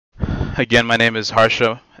Again, my name is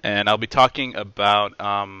Harsha, and I'll be talking about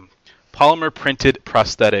polymer printed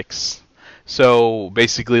prosthetics. So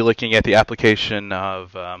basically looking at the application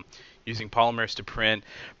of using polymers to print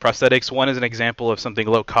prosthetics. One is an example of something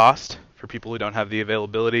low cost for people who don't have the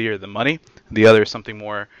availability or the money. The other is something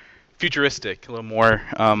more futuristic, a little more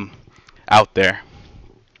out there.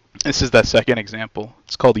 This is that second example.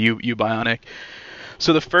 It's called Bionic.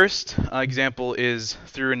 So the first example is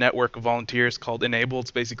through a network of volunteers called Enable. It's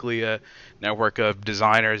basically a network of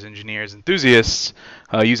designers, engineers, enthusiasts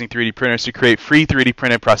using 3D printers to create free 3D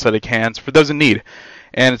printed prosthetic hands for those in need.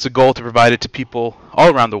 And it's a goal to provide it to people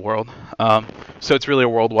all around the world. So it's really a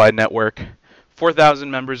worldwide network. 4,000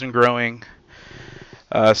 members and growing.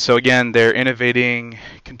 So again, they're innovating,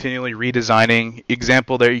 continually redesigning.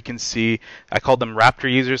 Example there you can see, I called them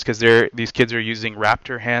Raptor users because these kids are using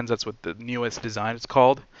Raptor hands. That's what the newest design is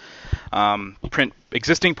called. Print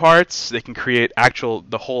existing parts. They can create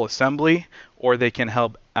the whole assembly, or they can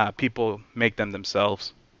help people make them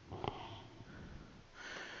themselves.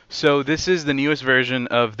 So this is the newest version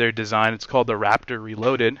of their design. It's called the Raptor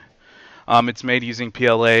Reloaded. It's made using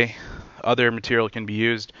PLA. Other material can be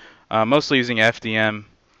used. Mostly using FDM.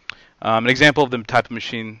 An example of the type of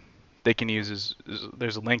machine they can use is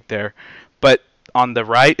there's a link there. But on the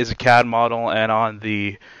right is a CAD model, and on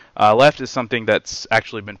the left is something that's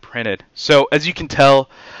actually been printed. So as you can tell,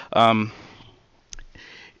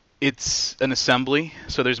 it's an assembly.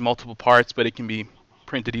 So there's multiple parts, but it can be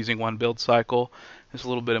printed using one build cycle. There's a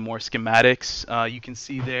little bit of more schematics. You can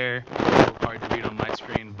see there, it's a little hard to read on my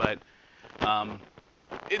screen, but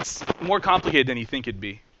it's more complicated than you think it'd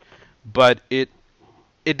be. But it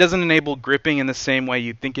doesn't enable gripping in the same way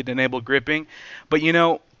you'd think it'd enable gripping. But you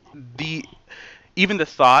know, even the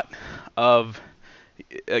thought of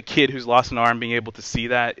a kid who's lost an arm being able to see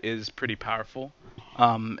that is pretty powerful.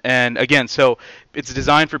 And again, so it's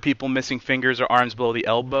designed for people missing fingers or arms below the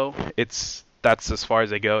elbow. That's as far as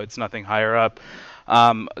they go. It's nothing higher up.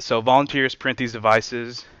 So volunteers print these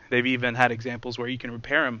devices. They've even had examples where you can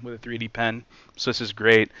repair them with a 3D pen. So this is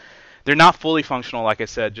great. They're not fully functional, like I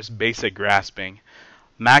said, just basic grasping.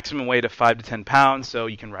 Maximum weight of 5 to 10 pounds, so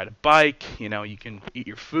you can ride a bike, you can eat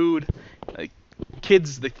your food. Like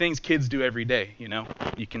the things kids do every day,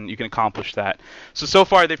 you can accomplish that. So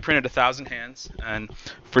far they've printed 1,000 hands, and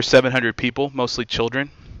for 700 people, mostly children.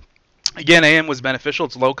 Again, AM was beneficial.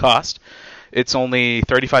 It's low cost. It's only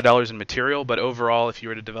 $35 in material, but overall, if you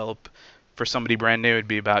were to develop for somebody brand new, it'd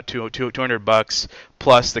be about $200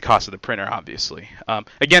 plus the cost of the printer, obviously.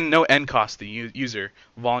 Again, no end cost to the user.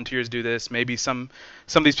 Volunteers do this. Maybe some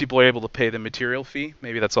of these people are able to pay the material fee.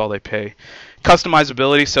 Maybe that's all they pay.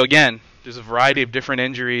 Customizability. So again, there's a variety of different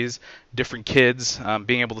injuries, different kids.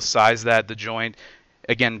 Being able to size that, the joint.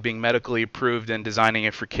 Again, being medically approved and designing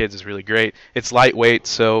it for kids is really great. It's lightweight,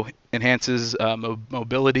 so enhances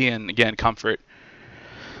mobility and, again, comfort.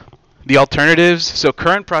 The alternatives, so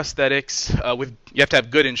current prosthetics, you have to have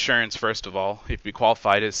good insurance, first of all, if you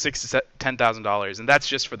qualified, is $6,000 to $10,000, and that's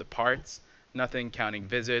just for the parts, nothing counting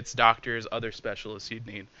visits, doctors, other specialists you'd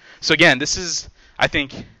need. So again, this is, I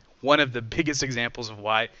think, one of the biggest examples of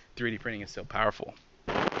why 3D printing is so powerful.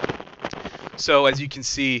 So as you can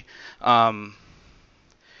see,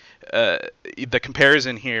 the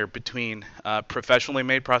comparison here between professionally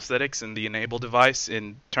made prosthetics and the Enable device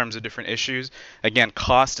in terms of different issues. Again,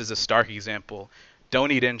 cost is a stark example. Don't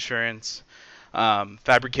need insurance.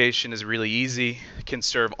 Fabrication is really easy. Can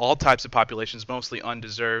serve all types of populations, mostly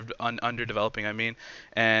underdeveloping,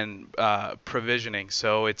 and provisioning.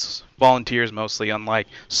 So it's volunteers mostly, unlike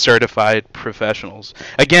certified professionals.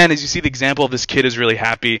 Again, as you see, the example of this kid is really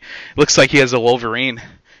happy. Looks like he has a Wolverine.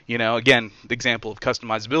 Again, the example of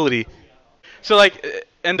customizability. So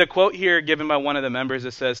and the quote here given by one of the members,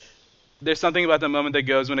 it says, "There's something about the moment that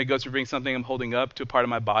goes when it goes to bring something I'm holding up to a part of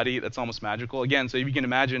my body that's almost magical." Again, so if you can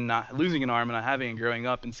imagine not losing an arm and not having it growing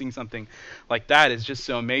up and seeing something like that is just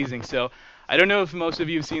so amazing. So I don't know if most of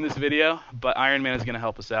you have seen this video, but Iron Man is going to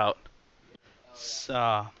help us out.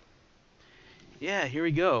 So, yeah, here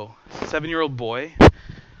we go. 7-year-old boy,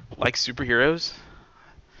 likes superheroes,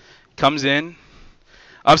 comes in.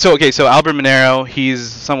 So Albert Monero,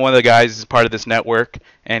 he's one of the guys who's part of this network,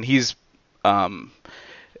 and he's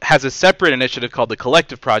has a separate initiative called the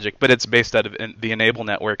Collective Project, but it's based out of the Enable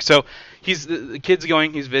network. So the kid's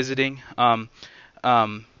going, he's visiting.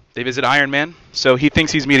 They visit Iron Man, so he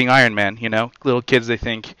thinks he's meeting Iron Man. Little kids, they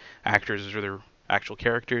think actors are their actual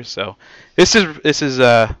characters. So this is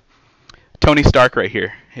Tony Stark right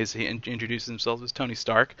here. He introduces himself as Tony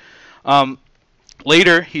Stark.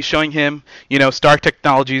 Later, he's showing him, Stark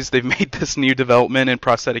Technologies, they've made this new development in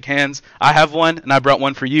prosthetic hands. I have one, and I brought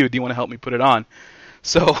one for you. Do you want to help me put it on?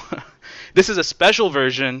 So This is a special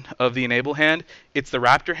version of the enable hand. It's the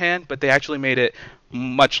Raptor hand, but they actually made it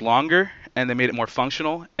much longer, and they made it more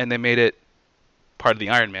functional, and they made it part of the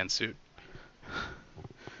Iron Man suit.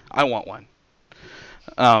 I want one.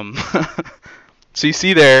 Um, so you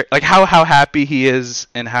see there, like how happy he is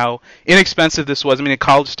and how inexpensive this was. I mean, a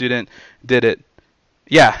college student did it.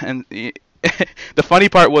 Yeah, and the funny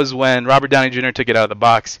part was when Robert Downey Jr. took it out of the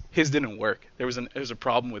box, his didn't work. There was a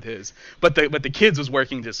problem with his, but the kid's was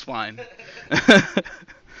working just fine.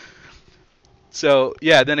 So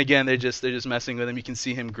yeah, then again they're just messing with him. You can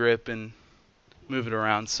see him grip and move it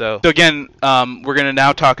around. So again, we're going to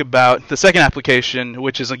now talk about the second application,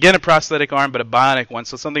 which is again a prosthetic arm, but a bionic one.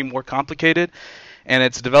 So something more complicated, and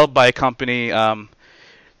it's developed by a company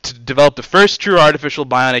to develop the first true artificial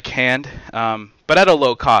bionic hand, but at a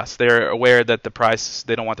low cost. They're aware that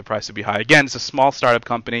they don't want the price to be high. Again, it's a small startup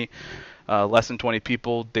company, less than 20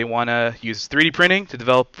 people. They want to use 3D printing to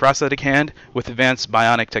develop prosthetic hand with advanced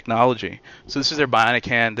bionic technology. So this is their bionic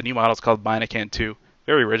hand. The new model is called Bionic Hand 2.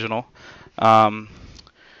 Very original.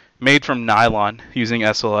 Made from nylon using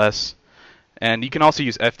SLS, and you can also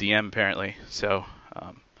use FDM apparently. So,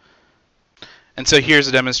 and so here's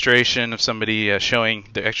a demonstration of somebody showing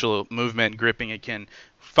the actual movement, gripping. It can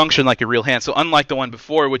function like a real hand. So unlike the one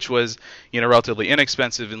before, which was relatively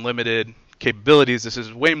inexpensive and limited capabilities, this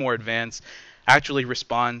is way more advanced. Actually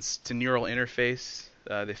responds to neural interface.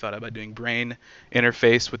 They thought about doing brain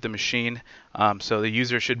interface with the machine, so the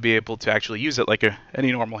user should be able to actually use it like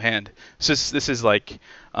any normal hand. This is like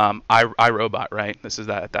iRobot, right? This is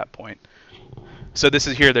that at that point. So this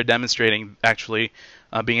is here they're demonstrating actually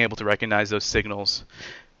being able to recognize those signals.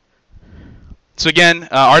 So again,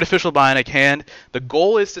 artificial bionic hand. The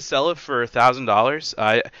goal is to sell it for $1,000.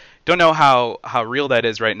 I don't know how real that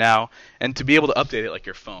is right now, and to be able to update it like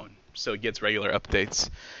your phone, so it gets regular updates.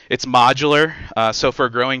 It's modular, so for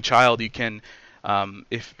a growing child, you can,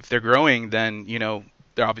 if they're growing, then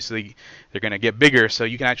they're going to get bigger, so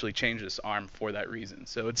you can actually change this arm for that reason.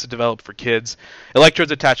 So it's developed for kids.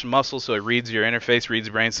 Electrodes attach to muscles, so it reads your interface, reads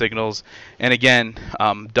brain signals, and again,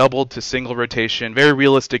 doubled to single rotation, very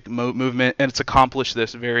realistic movement, and it's accomplished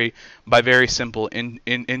this by very simple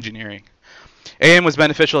engineering. AM was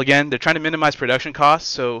beneficial again. They're trying to minimize production costs,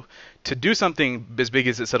 so to do something as big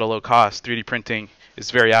as this at a low cost, 3D printing is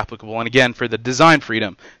very applicable. And again, for the design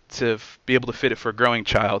freedom, to be able to fit it for a growing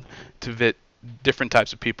child, to fit different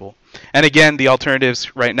types of people. And again, the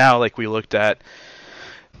alternatives right now, like we looked at,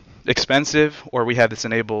 expensive, or we have this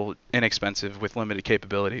inexpensive with limited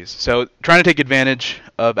capabilities. So trying to take advantage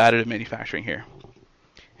of additive manufacturing here.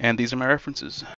 And these are my references.